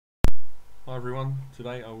Hi everyone,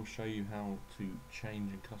 today I will show you how to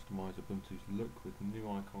change and customize Ubuntu's look with new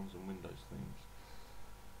icons and Windows themes.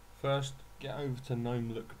 First, get over to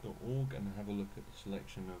gnomelook.org and have a look at the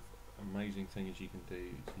selection of amazing things you can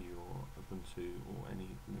do to your Ubuntu or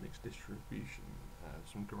any Linux distribution.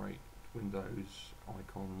 Some great Windows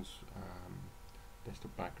icons,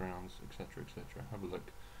 desktop backgrounds, etc. etc. Have a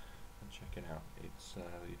look and check it out.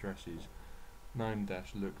 The address is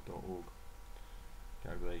gnome-look.org. Go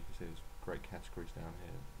over there, you can see there's great categories down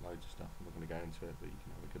here, loads of stuff. I'm not going to go into it, but you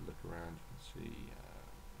can have a good look around. You can see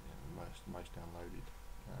the most downloaded,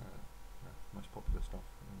 most popular stuff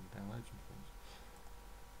and downloads and things.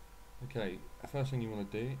 Okay, the first thing you want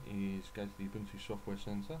to do is go to the Ubuntu Software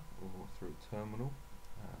Center or through a terminal,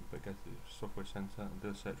 but go to the Software Center and do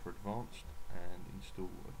a search for Advanced and install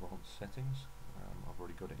Advanced Settings. I've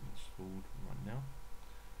already got it installed right now.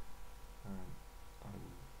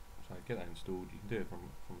 So get that installed. You can do it from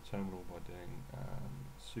a terminal by doing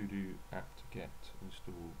sudo apt-get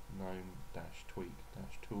install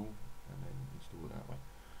gnome-tweak-tool and then install it that way.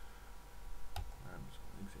 So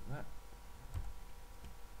I'll exit that.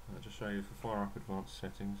 I'll just show you for fire up advanced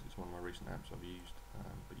settings. It's one of my recent apps I've used,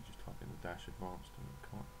 but you just type in the -advanced and you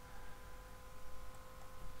can't.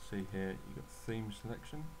 See here you've got theme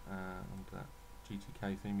selection. Under that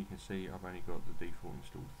GTK theme you can see I've only got the default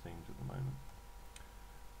installed themes at the moment.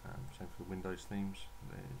 Same for the Windows themes.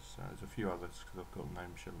 There's a few others because I've got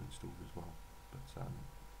GNOME Shell installed as well, but you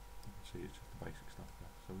can see it's just the basic stuff there.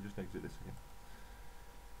 So we'll just exit this again.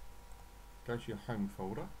 Go to your home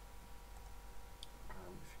folder.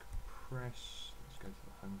 If you could press, let's go to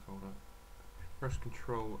the home folder. Press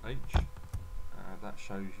Control H. That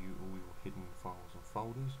shows you all your hidden files and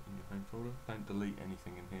folders in your home folder. Don't delete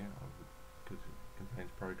anything in here because it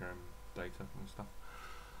contains program data and stuff.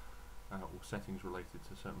 Or settings related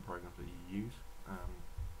to certain programs that you use.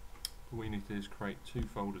 All you need to do is create two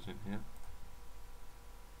folders in here.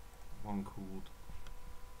 One called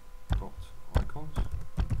dot icons.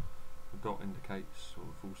 The dot indicates, or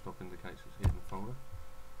the full stop indicates it's a hidden folder.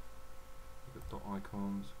 You've got dot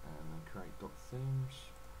icons and then create dot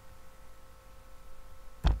themes.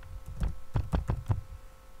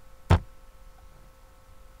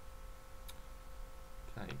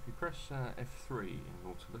 If you press F3 in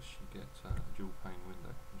Nautilus, you get a dual pane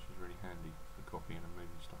window, which is really handy for copying and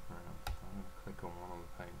moving stuff around. So I'm going to click on one of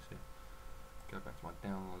the panes here. Go back to my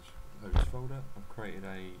downloads folder. I've created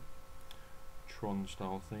a Tron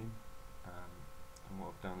style theme, and what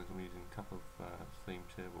I've done is I'm using a couple of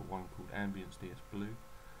themes here, but one called Ambience DS Blue,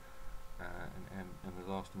 and the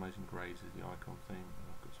last Amazing Greys is the icon theme, and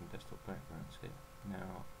I've got some desktop backgrounds here.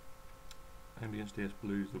 Now, Ambience DS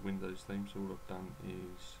Blue is the Windows theme, so all I've done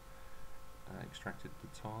is extracted the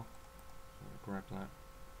tar. So I'm going to grab that,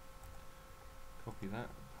 copy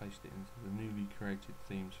that, and paste it into the newly created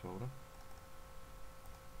themes folder.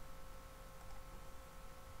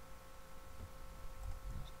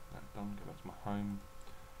 That's that done. Go back to my home,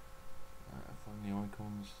 find the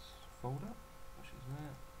icons folder, which is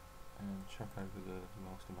there, and chuck over the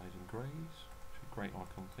last Amazing Greys, which is a great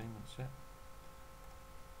icon theme and set.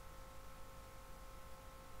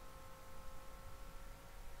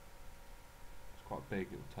 Quite big,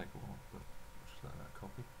 it will take a while, but I'll just let that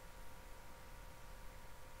copy.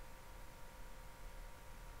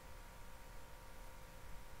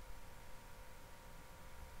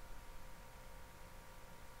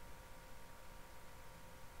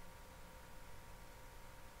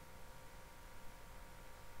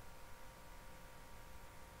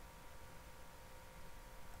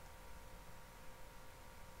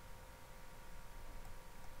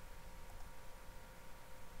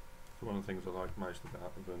 So one of the things I like most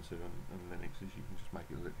about Ubuntu and Linux is you can just make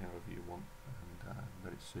it look however you want and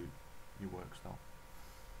let it suit your work style.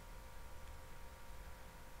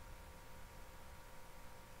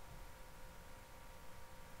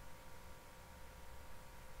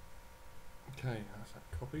 Okay, that's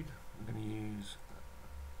that copied. I'm going to use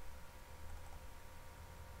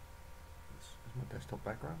this as my desktop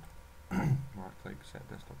background. Right click, set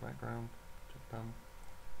desktop background, job done.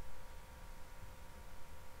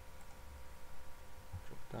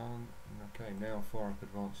 Done. Okay, now fire up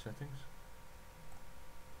advanced settings.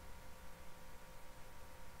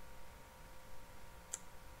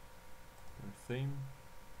 Theme,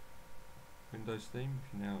 Windows theme.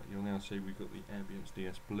 You'll now see we've got the Ambience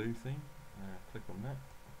DS Blue theme. Click on that,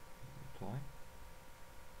 apply.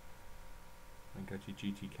 Then go to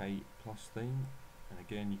GTK Plus theme, and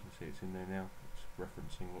again you can see it's in there now. It's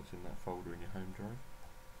referencing what's in that folder in your home drive.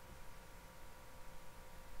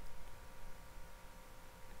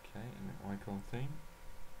 Okay, and then icon theme.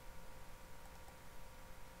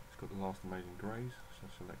 got the last amazing greys, so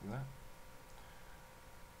select that.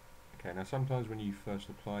 Okay, now sometimes when you first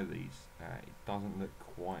apply these, it doesn't look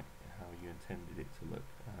quite how you intended it to look,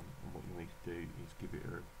 and what you need to do is give it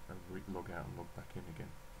a log out and log back in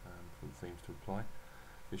again for the themes to apply.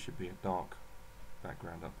 This should be a dark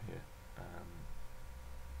background up here,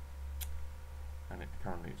 and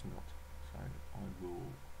currently it's not. So what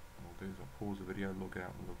I'll do is I'll pause the video, log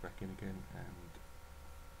out and log back in again, and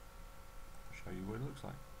show you what it looks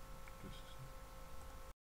like.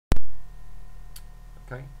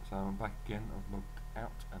 Okay, so I'm back again. I've logged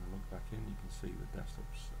out and logged back in. You can see the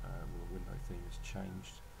desktop's little window theme has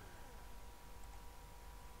changed.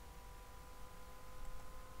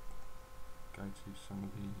 Go to some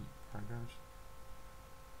of the programs.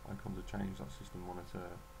 Icons have changed, like system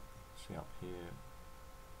monitor. See up here,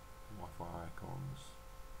 Wi-Fi icons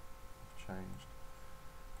have changed.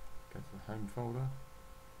 Go to the home folder.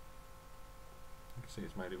 You can see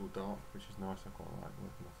it's made it all dark, which is nice. I quite like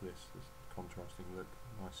working off this contrasting look,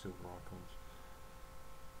 nice silver icons.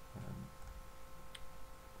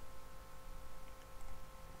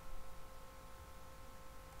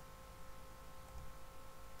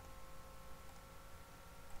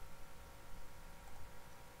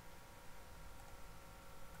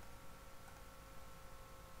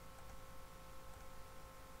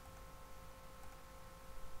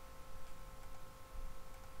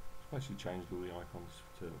 Basically changed all the icons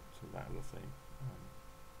to that other theme,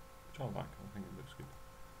 which I like. I think it looks good.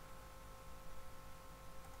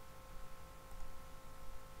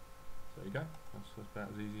 So there you go. That's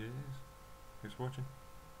about as easy as it is. Thanks for watching.